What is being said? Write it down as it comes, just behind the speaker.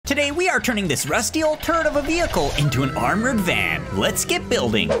Today we are turning this rusty old turd of a vehicle into an armored van. Let's get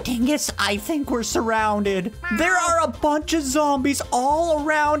building. Dingus, I think we're surrounded. There are a bunch of zombies all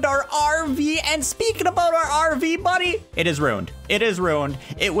around our RV. And speaking about our RV, buddy, it is ruined. It is ruined.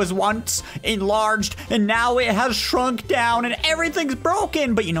 It was once enlarged and now it has shrunk down and everything's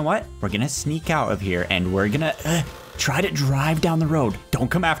broken. But you know what? We're gonna sneak out of here and we're gonna try to drive down the road. Don't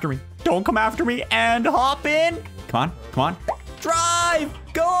come after me. Don't come after me and hop in. Come on, come on. Drive!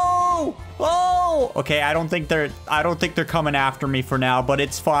 Go! Oh! Okay, I don't think they're coming after me for now, but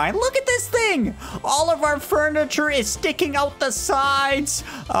it's fine. Look at this thing! All of our furniture is sticking out the sides.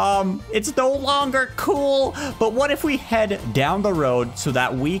 It's no longer cool. But what if we head down the road so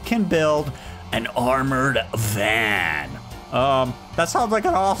that we can build an armored van? That sounds like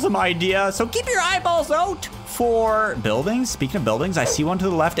an awesome idea. So keep your eyeballs out for buildings. Speaking of buildings, I see one to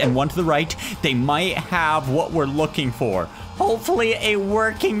the left and one to the right. They might have what we're looking for. Hopefully a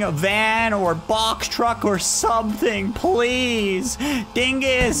working van or box truck or something, please.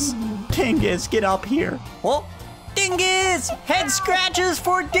 Dingus, Dingus, get up here. Oh, Dingus, head scratches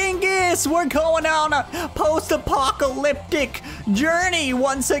for Dingus. We're going on a post-apocalyptic journey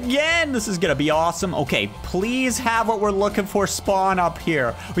once again. This is gonna be awesome. Okay, please have what we're looking for spawn up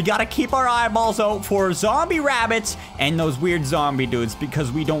here. We gotta keep our eyeballs out for zombie rabbits and those weird zombie dudes because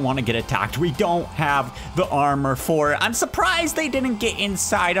we don't want to get attacked. We don't have the armor for it. I'm surprised they didn't get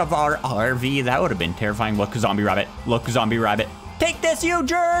inside of our RV. That would have been terrifying. Look, zombie rabbit. Look, zombie rabbit. Take this, you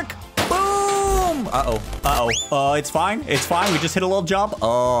jerk. Boom! Uh-oh, uh-oh. It's fine, it's fine. We just hit a little jump.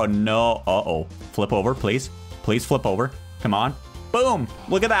 Oh, no. Uh-oh. Flip over, please. Please flip over. Come on. Boom!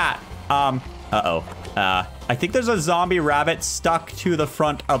 Look at that. Uh-oh. I think there's a zombie rabbit stuck to the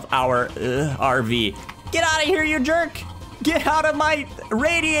front of our RV. Get out of here, you jerk! Get out of my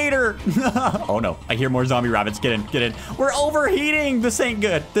radiator! Oh no, I hear more zombie rabbits. Get in, get in. We're overheating. This ain't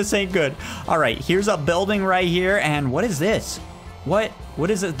good. This ain't good. All right, here's a building right here. And what is this? What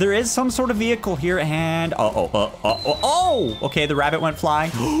is it? There is some sort of vehicle here and... Oh! Okay, the rabbit went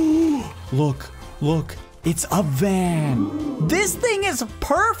flying. Look. It's a van. This thing is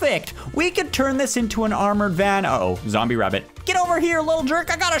perfect. We could turn this into an armored van. Uh-oh, zombie rabbit. Get over here, little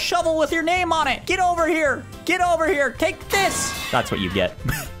jerk. I got a shovel with your name on it. Get over here. Get over here. Take this. That's what you get.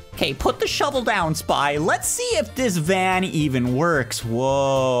 Okay, put the shovel down, Spy. Let's see if this van even works.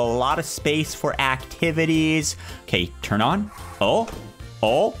 Whoa, a lot of space for activities. Okay, turn on. Oh,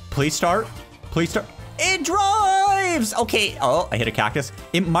 please start. Please start. It drives! Okay, oh, I hit a cactus.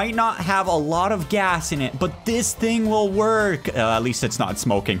 It might not have a lot of gas in it, but this thing will work. At least it's not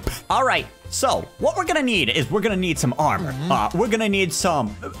smoking. All right, so what we're gonna need is we're gonna need some armor. We're gonna need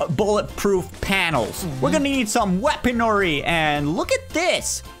some bulletproof panels. We're gonna need some weaponry, and look at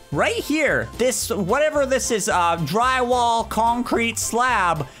this. Right here, this, whatever this is, drywall concrete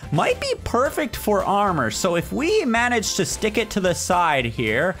slab might be perfect for armor. So if we manage to stick it to the side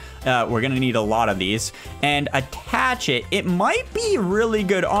here, we're gonna need a lot of these, and attach it, it might be really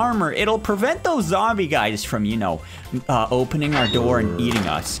good armor. It'll prevent those zombie guys from, you know, opening our door and eating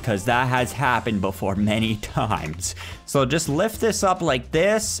us, because that has happened before many times. So just lift this up like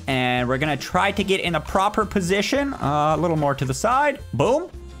this, and we're gonna try to get in a proper position. A little more to the side. Boom.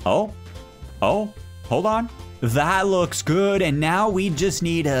 Oh, hold on. That looks good. And now we just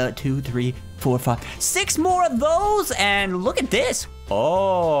need 2, 3, 4, 5, 6 more of those. And look at this.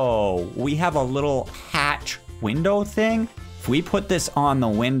 Oh, we have a little hatch window thing. If we put this on the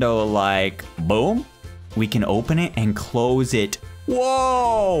window like boom, we can open it and close it.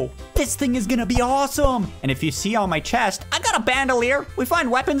 Whoa, this thing is gonna be awesome. And if you see on my chest, I got a bandolier. We find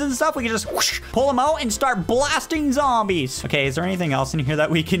weapons and stuff. We can just whoosh, pull them out and start blasting zombies. Okay, is there anything else in here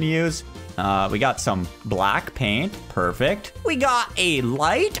that we can use? We got some black paint. Perfect. We got a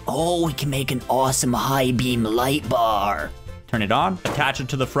light. Oh, we can make an awesome high beam light bar. Turn it on, attach it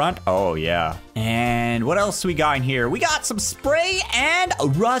to the front. Oh yeah. And what else we got in here? We got some spray and a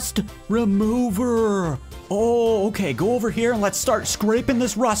rust remover. Oh, okay, go over here and let's start scraping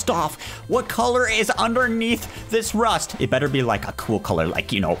this rust off. What color is underneath this rust? It better be like a cool color,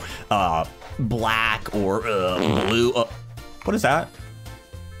 like, you know, black or blue. What is that?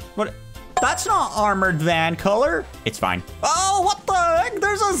 What? That's not armored van color. It's fine. Oh, what the heck?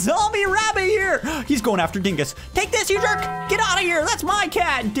 There's a zombie rabbit here. He's going after Dingus. Take this, you jerk. Get out of here. That's my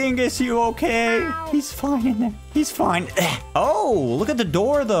cat. Dingus, you okay? He's fine in there. He's fine. Oh, look at the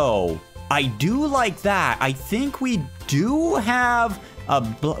door, though. I do like that. I think we do have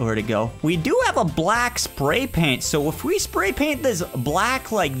Where'd it go? We do have a black spray paint, so if we spray paint this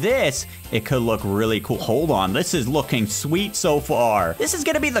black like this, it could look really cool. Hold on, this is looking sweet so far. This is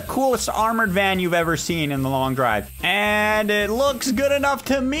gonna be the coolest armored van you've ever seen in the long drive. And it looks good enough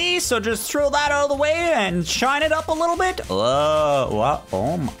to me, so just throw that out of the way and shine it up a little bit. Whoa, what?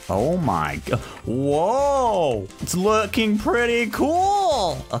 Oh my God. Whoa, it's looking pretty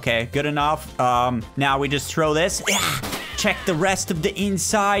cool. Okay, good enough. Now we just throw this. Check the rest of the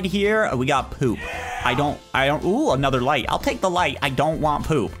inside here. We got poop. I don't, ooh, another light. I'll take the light. I don't want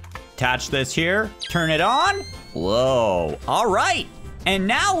poop. Attach this here, turn it on. Whoa, all right. And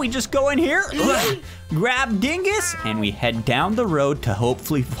now we just go in here, grab Dingus, and we head down the road to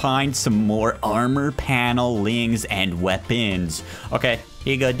hopefully find some more armor panelings and weapons. Okay,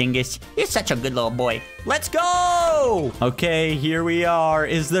 here you go, Dingus. You're such a good little boy. Let's go! Okay, here we are.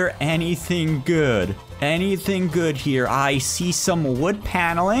 Is there anything good? Anything good here? I see some wood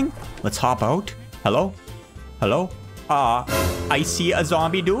paneling. Let's hop out. Hello? Hello? I see a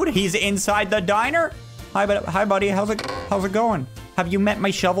zombie dude. He's inside the diner. Hi, buddy. How's it going? Have you met my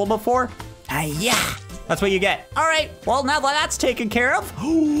shovel before? Yeah. That's what you get. All right. Well, now that that's taken care of.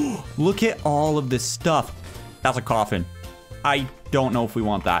 Look at all of this stuff. That's a coffin. I don't know if we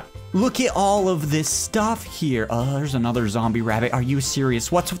want that. Look at all of this stuff here. Oh, there's another zombie rabbit. Are you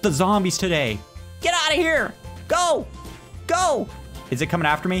serious? What's with the zombies today? Get out of here. Go. Go. Is it coming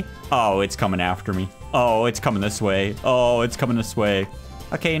after me? Oh, it's coming after me. Oh, it's coming this way. Oh, it's coming this way.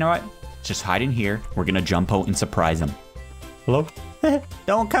 Okay, you know what? Just hide in here. We're gonna jump out and surprise him. Hello?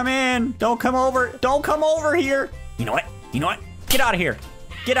 Don't come in. Don't come over. Don't come over here. You know what? You know what? Get out of here.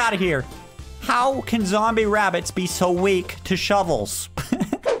 Get out of here. How can zombie rabbits be so weak to shovels?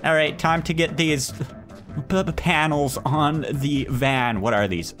 All right, time to get these panels on the van. What are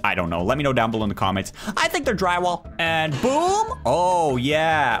these? I don't know. Let me know down below in the comments. I think they're drywall. And boom. Oh,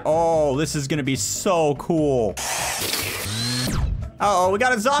 yeah. Oh, this is gonna be so cool. Uh-oh, we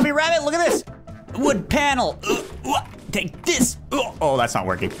got a zombie rabbit. Look at this. Wood panel. Take this. Oh, that's not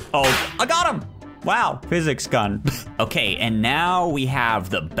working. Oh, I got him. Wow, physics gun. Okay, and now we have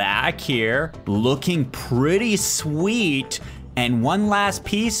the back here looking pretty sweet. And one last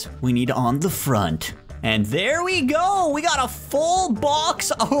piece we need on the front. And there we go. We got a full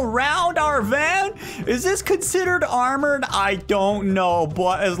box around our van. Is this considered armored? I don't know,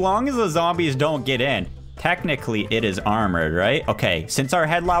 but as long as the zombies don't get in. Technically, it is armored, right? Okay, since our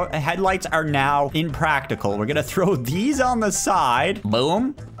headlights are now impractical, we're gonna throw these on the side.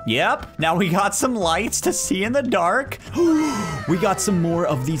 Boom. Yep. Now we got some lights to see in the dark. We got some more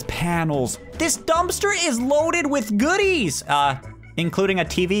of these panels. This dumpster is loaded with goodies, including a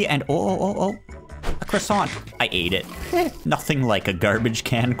TV and a croissant. I ate it. Nothing like a garbage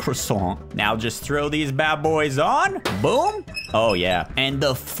can croissant. Now just throw these bad boys on. Boom. Oh yeah. And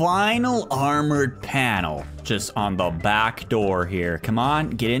the final armored panel just on the back door here. Come on,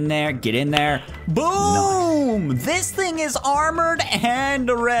 get in there, get in there. Boom! Nice. This thing is armored and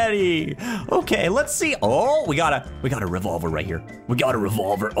ready. Okay, let's see. Oh, we got a revolver right here. We got a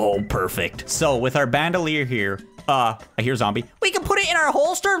revolver. Oh, perfect. So with our bandolier here, I hear zombie. We can put it in our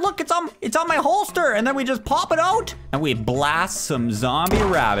holster. Look, it's on my holster. And then we just pop it out and we blast some zombie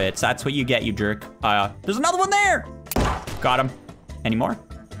rabbits. That's what you get, you jerk. There's another one there. Got him. Any more?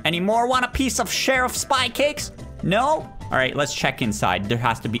 Any more want a piece of Sheriff SpyCakes? No? All right, let's check inside. There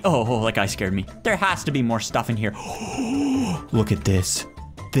has to be, oh, that guy scared me. There has to be more stuff in here. Look at this.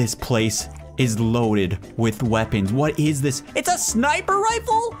 This place is loaded with weapons. What is this? It's a sniper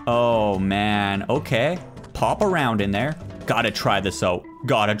rifle? Oh man, okay. Pop around in there. Gotta try this out.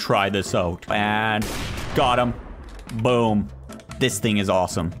 Gotta try this out. And got him. Boom. This thing is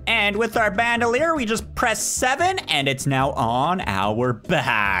awesome. And with our bandolier, we just press 7 and it's now on our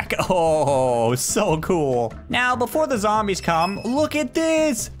back. Oh, so cool. Now, before the zombies come, look at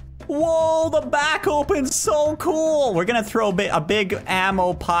this. Whoa, the back opens so cool. We're gonna throw a big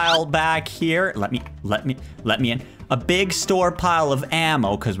ammo pile back here. Let me in. A big store pile of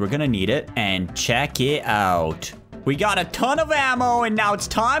ammo, because we're gonna need it. And check it out. We got a ton of ammo, and now it's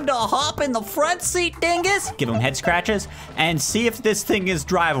time to hop in the front seat, Dingus. Give him head scratches, and see if this thing is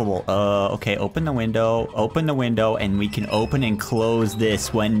drivable. Okay, open the window, and we can open and close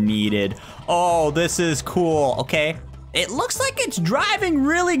this when needed. Oh, this is cool, okay. It looks like it's driving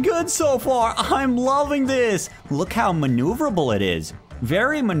really good so far. I'm loving this. Look how maneuverable it is.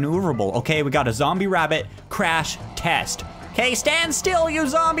 Very maneuverable. Okay, we got a zombie rabbit crash test. Okay, stand still, you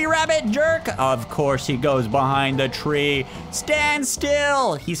zombie rabbit jerk. Of course he goes behind the tree. Stand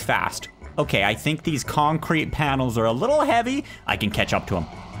still. He's fast. Okay, I think these concrete panels are a little heavy. I can catch up to him.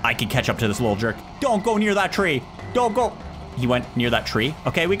 I can catch up to this little jerk. Don't go near that tree. Don't go. he went near that tree.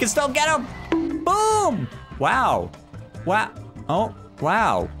 Okay, we can still get him. Boom. Wow. Wow. Oh,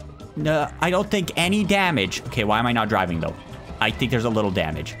 wow. No, I don't think any damage. Okay, why am I not driving though? I think there's a little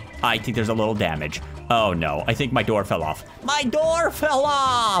damage. I think there's a little damage. Oh no, I think my door fell off. My door fell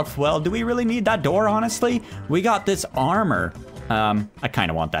off! Well, do we really need that door, honestly? We got this armor. I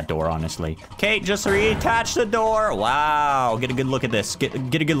kind of want that door, honestly. Okay, just reattach the door. Wow, get a good look at this. Get a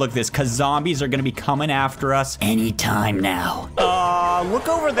good look at this, because zombies are going to be coming after us anytime now. Look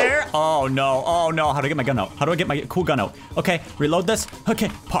over there. Oh no, how do I get my gun out? How do I get my cool gun out? Okay, reload this. Okay,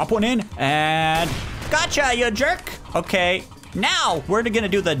 pop one in, and gotcha, you jerk. Okay. Now, we're gonna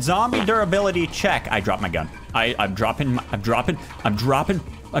do the zombie durability check. I dropped my gun. I'm dropping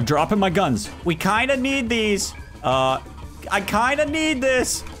my guns. We kinda need these. I kinda need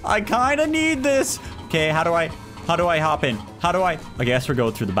this. Okay, how do I hop in? I guess we're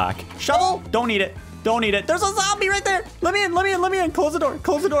going through the back. Shovel? Don't need it. There's a zombie right there. Let me in. Close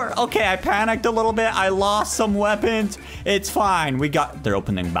the door. Okay, I panicked a little bit. I lost some weapons. It's fine. They're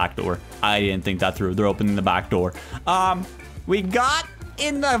opening the back door. I didn't think that through. They're opening the back door. We got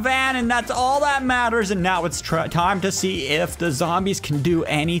in the van, and that's all that matters. And now it's time to see if the zombies can do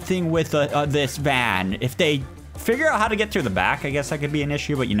anything with this van. If they figure out how to get through the back, I guess that could be an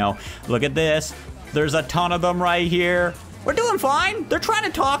issue. But, you know, look at this. There's a ton of them right here. We're doing fine. They're trying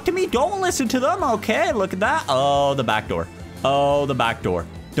to talk to me. Don't listen to them. Okay, look at that. Oh, the back door.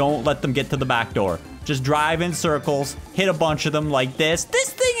 Don't let them get to the back door. Just drive in circles. Hit a bunch of them like this. This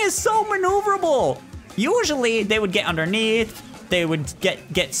thing is so maneuverable. Usually, they would get underneath, they would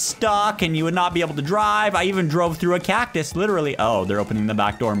get stuck, and you would not be able to drive. I even drove through a cactus, literally. Oh, they're opening the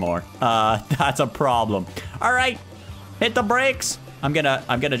back door more. That's a problem. All right, hit the brakes. I'm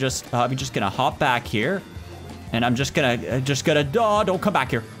just gonna hop back here, and I'm just gonna, don't come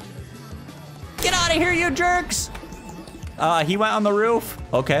back here. Get out of here, you jerks. He went on the roof.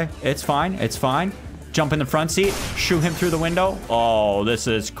 Okay, it's fine. Jump in the front seat, shoot him through the window. Oh, this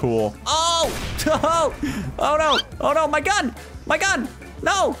is cool. Oh no, my gun.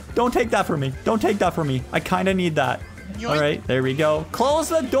 No, don't take that from me. I kind of need that. All right, there we go. Close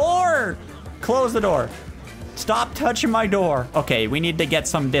the door. Stop touching my door. Okay, we need to get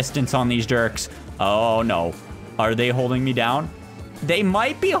some distance on these jerks. Oh no, are they holding me down? They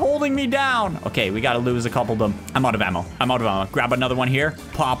might be holding me down. Okay, we gotta lose a couple of them. I'm out of ammo. Grab another one here.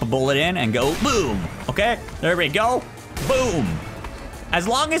 Pop a bullet in and go boom. Okay, there we go. Boom. As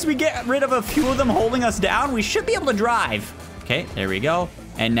long as we get rid of a few of them holding us down, we should be able to drive. Okay, there we go.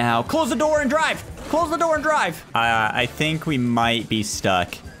 And now close the door and drive. I think we might be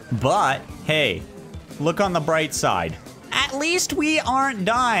stuck. But, hey, look on the bright side. At least we aren't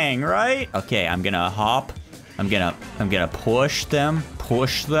dying, right? Okay, I'm gonna hop. I'm gonna push them.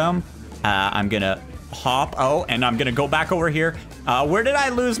 I'm gonna hop. Oh, and I'm gonna go back over here. Where did I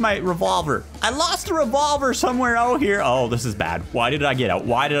lose my revolver? I lost the revolver somewhere out here. Oh, this is bad. Why did I get out?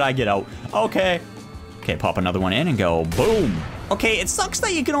 Okay, pop another one in and go boom. Okay, it sucks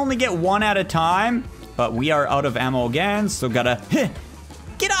that you can only get one at a time, but we are out of ammo again, so gotta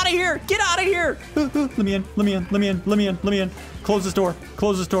get out of here. Let me in. Close this door.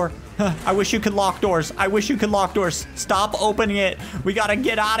 I wish you could lock doors. Stop opening it. We gotta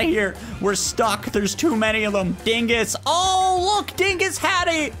get out of here. We're stuck. There's too many of them. Dingus. Oh, look. Dingus had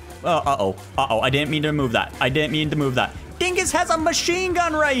a... Uh-oh. I didn't mean to move that. Dingus has a machine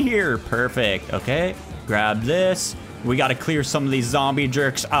gun right here. Perfect. Okay. Grab this. We gotta clear some of these zombie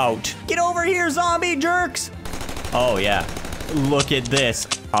jerks out. Get over here, zombie jerks. Oh, yeah. Look at this.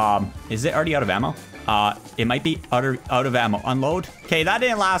 Is it already out of ammo? It might be out of ammo. Unload. Okay, that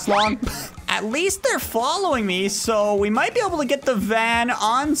didn't last long. At least they're following me, so we might be able to get the van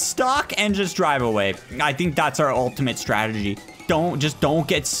unstuck and just drive away. I think that's our ultimate strategy. Don't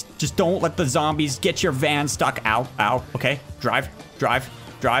let the zombies get your van stuck. Ow. Okay, drive.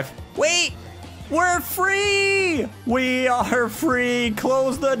 Wait, we're free. We are free.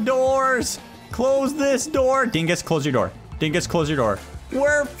 Close the doors. Close this door. Dingus, close your door.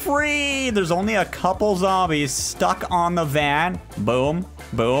 We're free! There's only a couple zombies stuck on the van. Boom.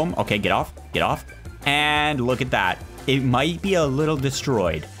 Okay, get off. And look at that. It might be a little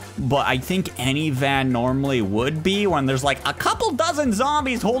destroyed, but I think any van normally would be when there's like a couple dozen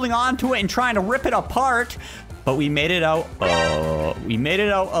zombies holding on to it and trying to rip it apart. But we made it out. We made it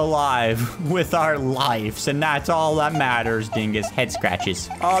out alive with our lives, and that's all that matters. Dingus, head scratches.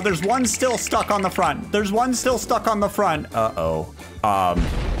 There's one still stuck on the front. Oh,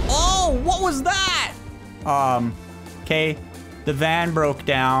 what was that? Okay, the van broke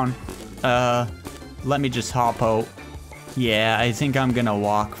down. Let me just hop out. Yeah, I think I'm gonna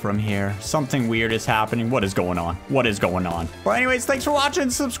walk from here. Something weird is happening. What is going on? What is going on? Well, anyways, thanks for watching,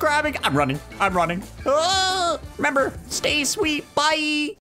 subscribing. I'm running. Remember, stay sweet. Bye.